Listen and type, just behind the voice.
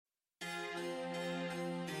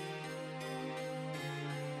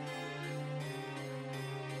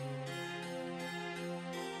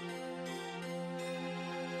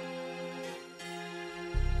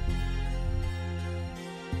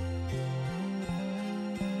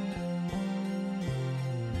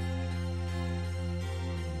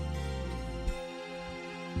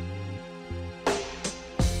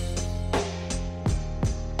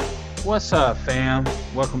What's up, fam?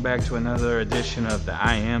 Welcome back to another edition of the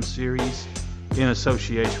I Am series in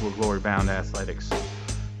association with Glory Bound Athletics.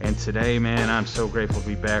 And today, man, I'm so grateful to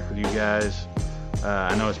be back with you guys.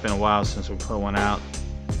 I know it's been a while since we put one out,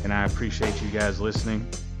 and I appreciate you guys listening.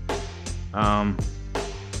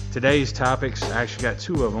 Today's topics, I actually got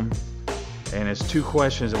two of them, and it's two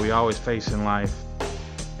questions that we always face in life.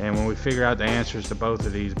 And when we figure out the answers to both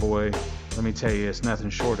of these, boy, let me tell you, it's nothing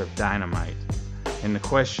short of dynamite. And the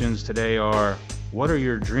questions today are, what are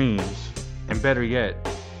your dreams? And better yet,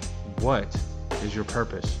 what is your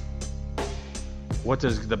purpose? What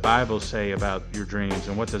does the Bible say about your dreams?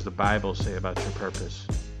 And what does the Bible say about your purpose?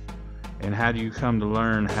 And how do you come to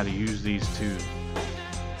learn how to use these two?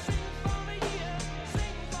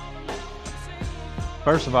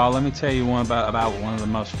 First of all, let me tell you about one of the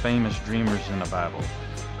most famous dreamers in the Bible.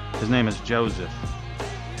 His name is Joseph.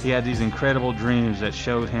 He had these incredible dreams that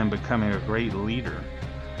showed him becoming a great leader,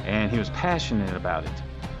 and he was passionate about it.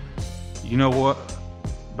 You know what?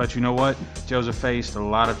 Joseph faced a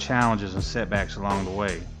lot of challenges and setbacks along the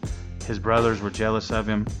way. His brothers were jealous of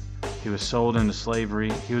him. He was sold into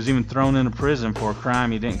slavery. He was even thrown into prison for a crime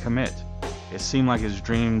he didn't commit. It seemed like his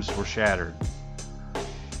dreams were shattered.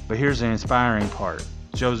 But here's the inspiring part.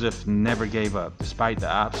 Joseph never gave up. Despite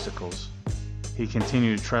the obstacles, he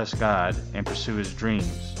continued to trust God and pursue his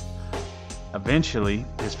dreams. Eventually,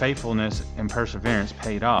 his faithfulness and perseverance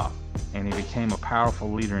paid off, and he became a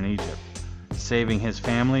powerful leader in Egypt, saving his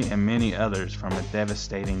family and many others from a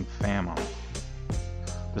devastating famine.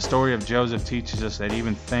 The story of Joseph teaches us that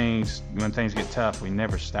even when things get tough, we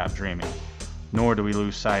never stop dreaming, nor do we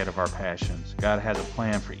lose sight of our passions. God has a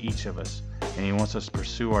plan for each of us, and He wants us to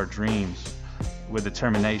pursue our dreams with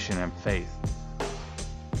determination and faith.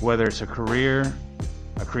 Whether it's a career,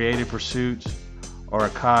 a creative pursuit, or a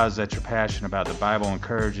cause that you're passionate about, the Bible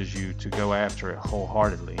encourages you to go after it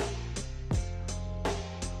wholeheartedly.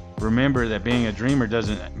 Remember that being a dreamer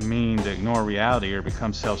doesn't mean to ignore reality or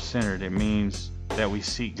become self-centered. It means that we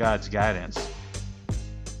seek God's guidance.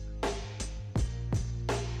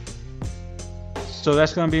 So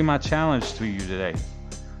that's going to be my challenge to you today,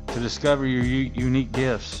 to discover your unique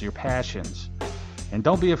gifts, your passions, and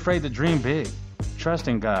don't be afraid to dream big. Trust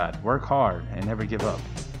in God, work hard, and never give up.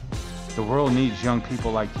 The world needs young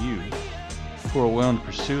people like you who are willing to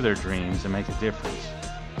pursue their dreams and make a difference.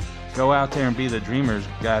 Go out there and be the dreamers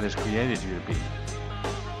God has created you to be.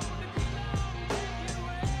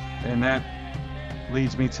 And that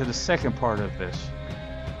leads me to the second part of this,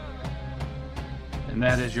 and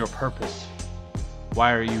that is your purpose.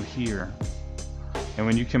 Why are you here? And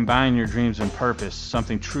when you combine your dreams and purpose,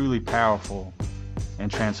 something truly powerful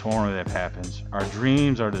and transformative happens. Our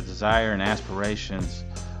dreams are the desire and aspirations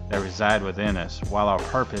that reside within us, while our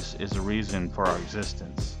purpose is the reason for our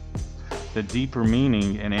existence. The deeper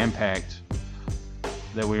meaning and impact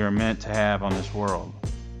that we are meant to have on this world.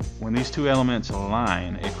 When these two elements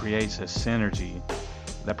align, it creates a synergy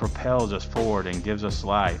that propels us forward and gives us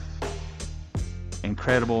life,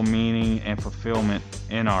 incredible meaning and fulfillment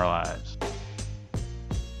in our lives.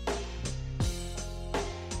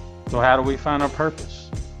 So how do we find our purpose?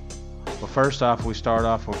 Well, first off, we start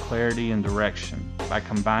off with clarity and direction. By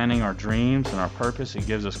combining our dreams and our purpose, it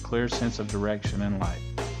gives us a clear sense of direction in life.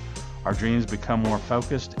 Our dreams become more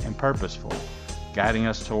focused and purposeful, guiding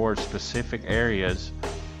us towards specific areas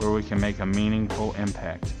where we can make a meaningful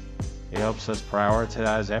impact. It helps us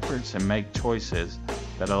prioritize efforts and make choices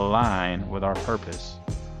that align with our purpose,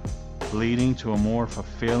 leading to a more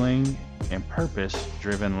fulfilling and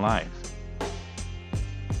purpose-driven life.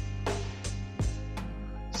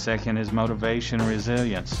 Second is motivation and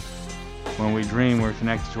resilience. When we dream, we're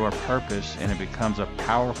connected to our purpose, and it becomes a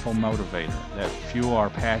powerful motivator that fuel our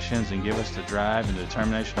passions and give us the drive and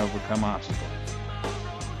determination to overcome obstacles.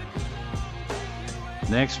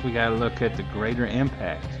 Next, we got to look at the greater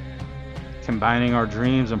impact. Combining our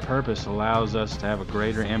dreams and purpose allows us to have a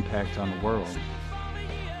greater impact on the world.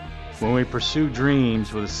 When we pursue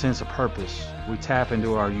dreams with a sense of purpose, we tap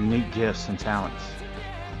into our unique gifts and talents,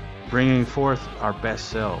 bringing forth our best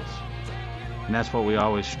selves. And that's what we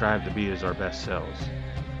always strive to be, is our best selves.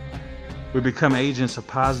 We become agents of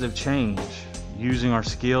positive change, using our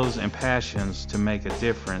skills and passions to make a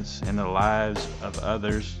difference in the lives of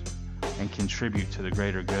others and contribute to the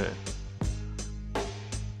greater good.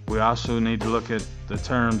 We also need to look at the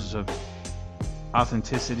terms of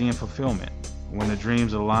authenticity and fulfillment. When the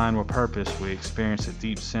dreams align with purpose, we experience a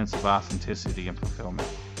deep sense of authenticity and fulfillment.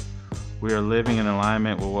 We are living in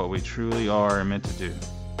alignment with what we truly are and meant to do.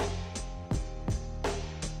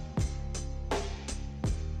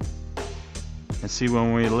 And see,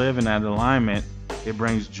 when we live in that alignment, it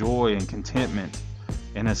brings joy and contentment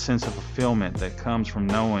and a sense of fulfillment that comes from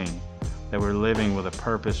knowing that we're living with a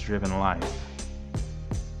purpose-driven life.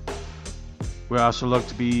 We also look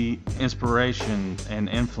to be inspiration and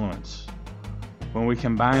influence. When we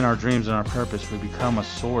combine our dreams and our purpose, we become a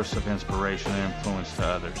source of inspiration and influence to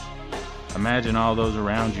others. Imagine all those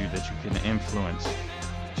around you that you can influence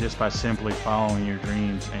just by simply following your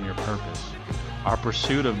dreams and your purpose. Our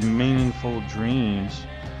pursuit of meaningful dreams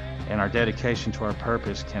and our dedication to our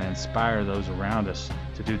purpose can inspire those around us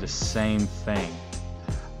to do the same thing.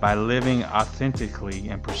 By living authentically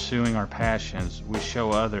and pursuing our passions, we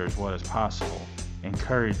show others what is possible,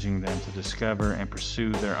 encouraging them to discover and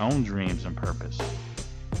pursue their own dreams and purpose.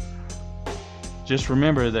 Just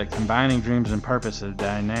remember that combining dreams and purpose is a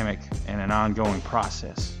dynamic and an ongoing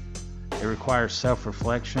process. It requires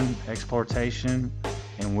self-reflection, exploration,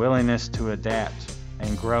 and willingness to adapt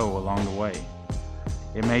and grow along the way.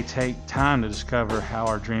 It may take time to discover how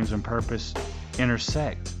our dreams and purpose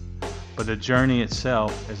intersect, but the journey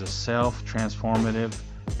itself is a self-transformative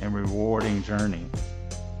and rewarding journey.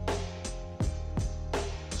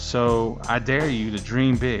 So I dare you to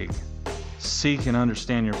dream big, seek and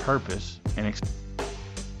understand your purpose, and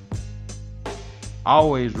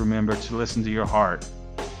always remember to listen to your heart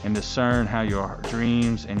and discern how your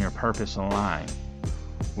dreams and your purpose align.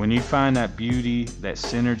 When you find that beauty, that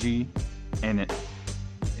synergy,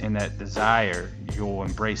 and that desire, you'll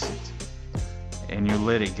embrace it. And you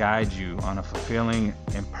let it guide you on a fulfilling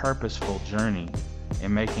and purposeful journey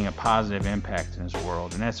in making a positive impact in this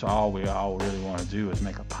world. And that's all we all really want to do, is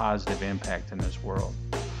make a positive impact in this world.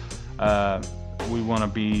 We want to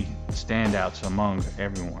be standouts among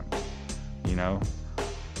everyone, you know.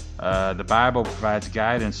 The Bible provides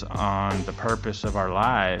guidance on the purpose of our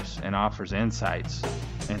lives and offers insights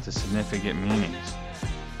into significant meanings.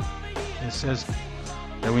 It says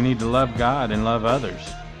that we need to love God and love others.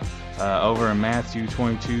 Over in Matthew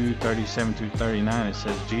 22:37-39, it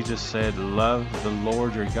says, Jesus said, "Love the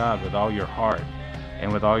Lord your God with all your heart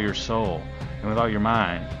and with all your soul and with all your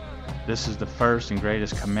mind. This is the first and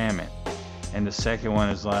greatest commandment. And the second one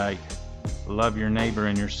is like, love your neighbor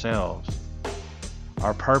and yourselves."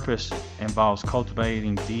 Our purpose involves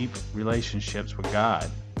cultivating deep relationships with God,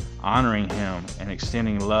 honoring Him, and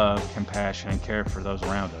extending love, compassion, and care for those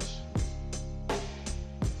around us.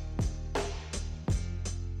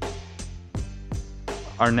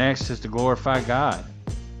 Our next is to glorify God.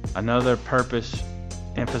 Another purpose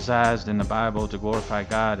emphasized in the Bible to glorify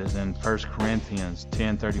God is in 1 Corinthians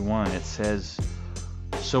 10:31. It says,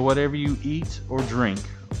 "So whatever you eat or drink,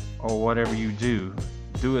 or whatever you do,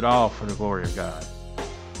 do it all for the glory of God."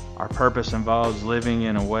 Our purpose involves living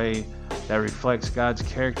in a way that reflects God's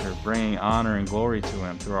character, bringing honor and glory to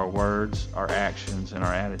Him through our words, our actions, and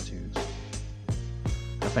our attitudes.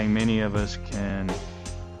 I think many of us can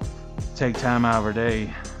take time out of our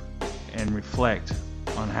day and reflect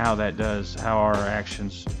on how our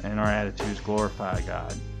actions and our attitudes glorify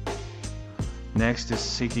God. Next is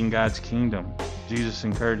seeking God's kingdom. Jesus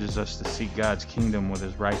encourages us to seek God's kingdom with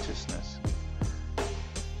His righteousness.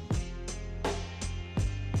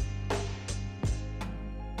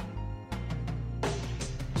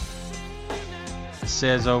 It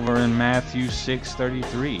says over in Matthew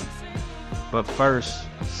 6:33, "But first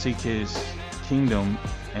seek His kingdom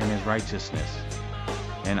and His righteousness,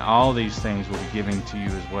 and all these things will be given to you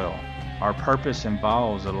as well." Our purpose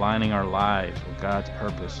involves aligning our lives with God's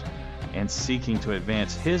purpose and seeking to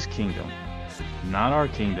advance His kingdom, not our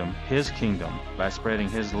kingdom, His kingdom, by spreading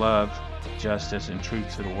His love, justice, and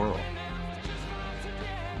truth to the world.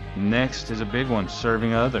 Next is a big one,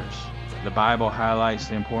 serving others. The Bible highlights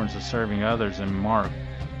the importance of serving others. In Mark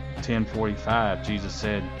 10:45, Jesus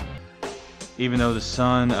said, "Even though the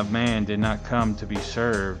Son of Man did not come to be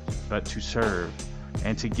served, but to serve,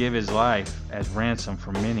 and to give His life as ransom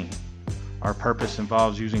for many." Our purpose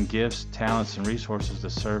involves using gifts, talents, and resources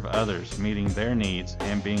to serve others, meeting their needs,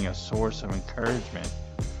 and being a source of encouragement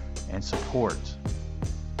and support.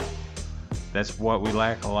 That's what we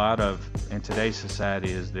lack a lot of in today's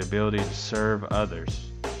society, is the ability to serve others.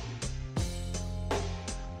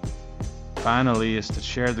 Finally, is to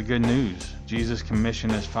share the good news. Jesus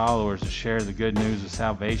commissioned His followers to share the good news of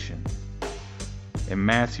salvation. In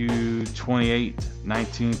Matthew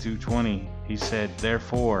 28:19-20, He said,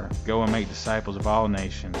 "Therefore, go and make disciples of all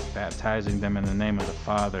nations, baptizing them in the name of the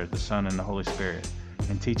Father, the Son, and the Holy Spirit,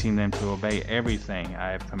 and teaching them to obey everything I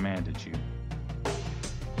have commanded you."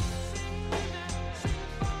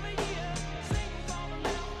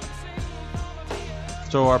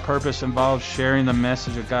 So our purpose involves sharing the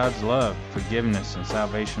message of God's love, forgiveness, and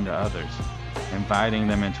salvation to others, inviting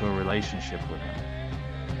them into a relationship with Him.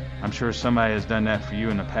 I'm sure somebody has done that for you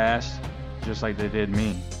in the past, just like they did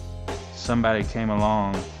me. Somebody came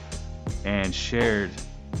along and shared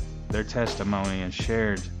their testimony and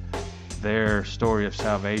shared their story of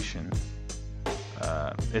salvation.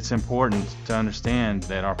 It's important to understand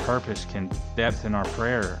that our purpose can depth in our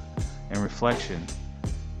prayer and reflection.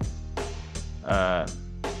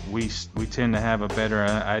 We tend to have a better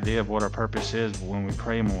idea of what our purpose is when we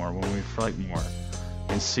pray more, when we reflect more,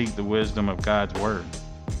 and seek the wisdom of God's Word.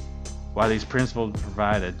 While these principles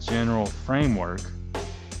provide a general framework,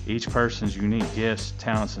 each person's unique gifts,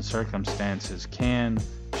 talents, and circumstances can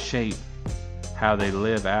shape how they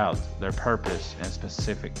live out their purpose and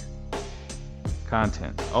specific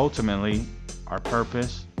content. Ultimately, our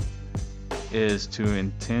purpose is to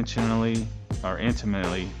intentionally or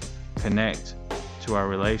intimately connect to our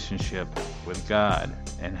relationship with God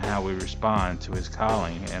and how we respond to His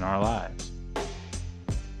calling in our lives.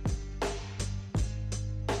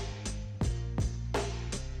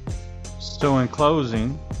 So in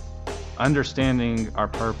closing, understanding our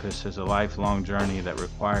purpose is a lifelong journey that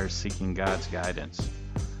requires seeking God's guidance,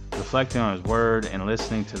 reflecting on His Word, and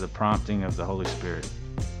listening to the prompting of the Holy Spirit.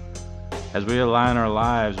 As we align our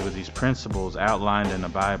lives with these principles outlined in the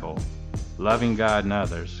Bible, loving God and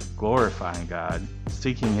others, glorifying God,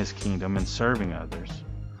 seeking His kingdom, and serving others,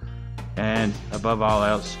 and above all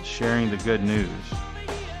else, sharing the good news,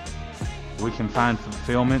 we can find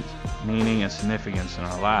fulfillment, meaning, and significance in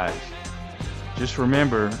our lives. Just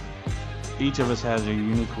remember, each of us has a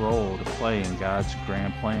unique role to play in God's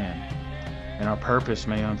grand plan, and our purpose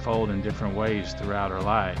may unfold in different ways throughout our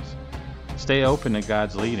lives. Stay open to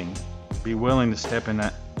God's leading. Be willing to step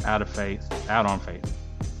out on faith.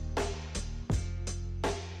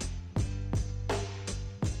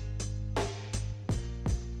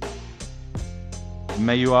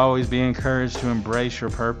 May you always be encouraged to embrace your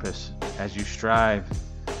purpose as you strive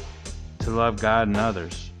to love God and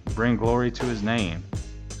others, bring glory to His name,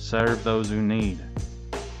 serve those who need,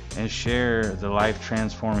 and share the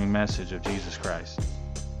life-transforming message of Jesus Christ.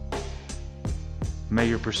 May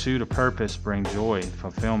your pursuit of purpose bring joy,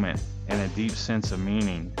 fulfillment, and a deep sense of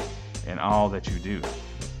meaning in all that you do.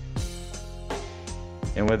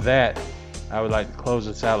 And with that, I would like to close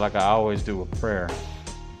this out like I always do with prayer.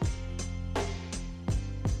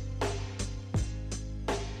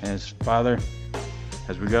 And Father,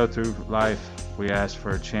 as we go through life, we ask for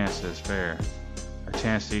a chance that is fair, a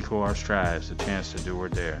chance to equal our strives, a chance to do or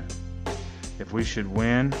dare. If we should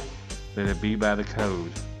win, let it be by the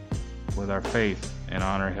code, with our faith and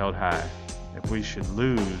honor held high. If we should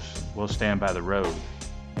lose, we'll stand by the road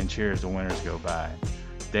and cheer as the winners go by.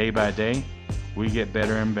 Day by day, we get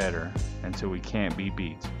better and better until we can't be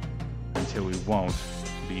beat, until we won't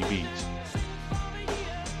be beat.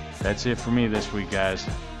 That's it for me this week, guys.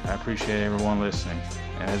 I appreciate everyone listening.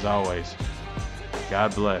 And as always,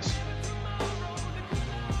 God bless.